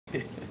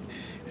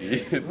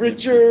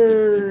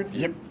Richard.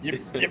 Yep.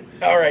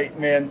 All right,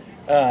 man.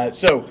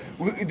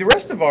 The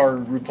rest of our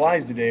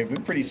replies today have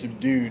been pretty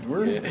subdued.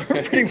 We're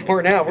pretty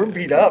worn out. We're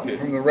beat up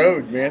from the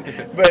road, man.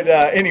 But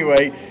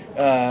anyway,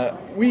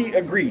 we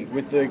agree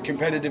with the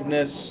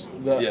competitiveness,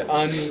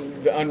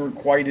 the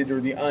unrequited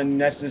or the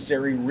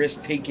unnecessary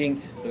risk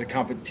taking that the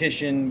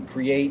competition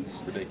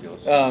creates.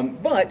 Ridiculous.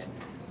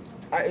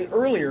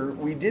 Earlier,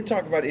 we did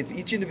talk about if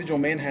each individual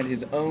man had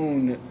his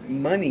own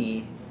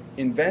money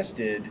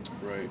invested,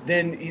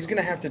 then he's going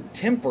to have to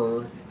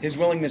temper his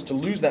willingness to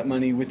lose that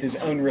money with his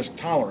own risk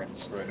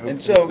tolerance. Right. And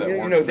so,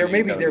 there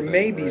may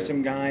be right.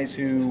 some guys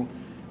who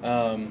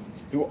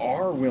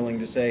are willing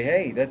to say,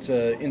 hey, that's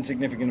an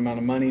insignificant amount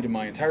of money to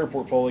my entire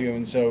portfolio,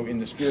 and so in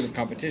the spirit of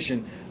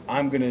competition,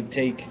 I'm going to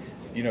take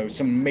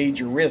some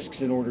major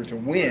risks in order to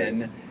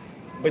win. Right.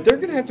 But they're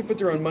going to have to put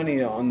their own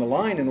money on the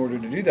line in order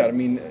to do that. I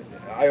mean,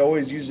 I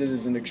always use it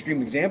as an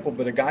extreme example,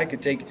 but a guy could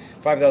take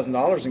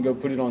 $5,000 and go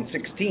put it on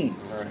 16.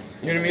 Right.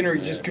 You know what I mean? Or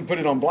he just could put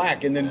it on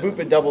black, and then boop,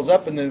 it doubles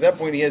up, and then at that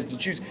point he has to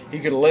choose. He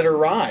could let her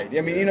ride.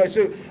 I mean,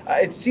 so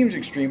it seems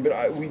extreme,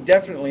 but we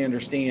definitely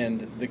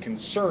understand the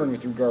concern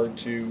with regard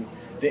to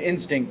the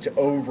instinct to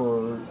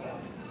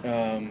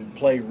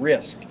play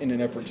risk in an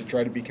effort to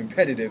try to be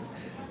competitive.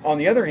 On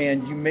the other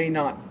hand, you may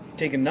not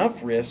take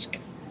enough risk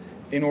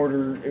in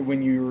order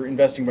when you're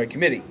investing by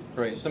committee.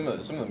 Right. Some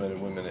of the men and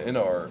women in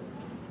our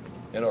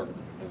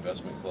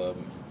investment club,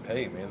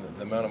 hey man,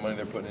 the amount of money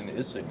they're putting in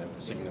is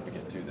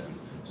significant to them.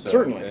 So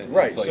certainly,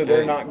 right. Like, so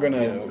they're not going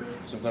to.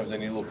 Sometimes they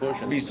need a little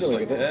push. And be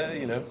silly with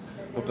it.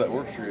 Hope that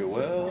works for you.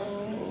 Well,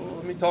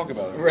 let me talk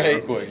about it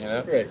real quick.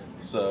 Right.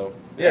 So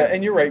yeah,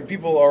 and you're right.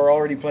 People are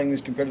already playing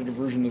this competitive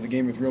version of the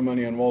game with real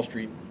money on Wall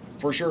Street.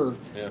 For sure.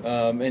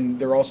 Yeah. And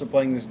they're also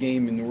playing this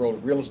game in the world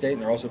of real estate,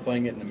 and they're also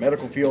playing it in the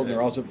medical field, and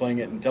they're also playing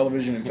it in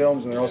television and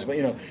films, and they're also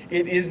playing,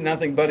 it is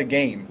nothing but a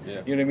game.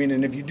 Yeah. You know what I mean?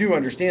 And if you do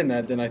understand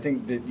that, then I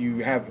think that you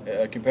have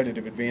a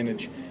competitive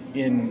advantage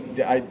in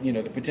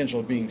the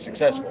potential of being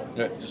successful.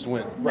 Yeah, just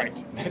win.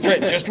 Right. That's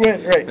right. Just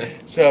win. Right.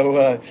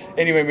 So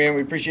anyway, man,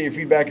 we appreciate your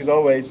feedback as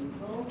always.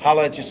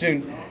 Holla at you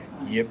soon.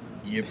 Yep.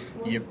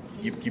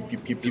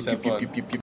 Just have fun.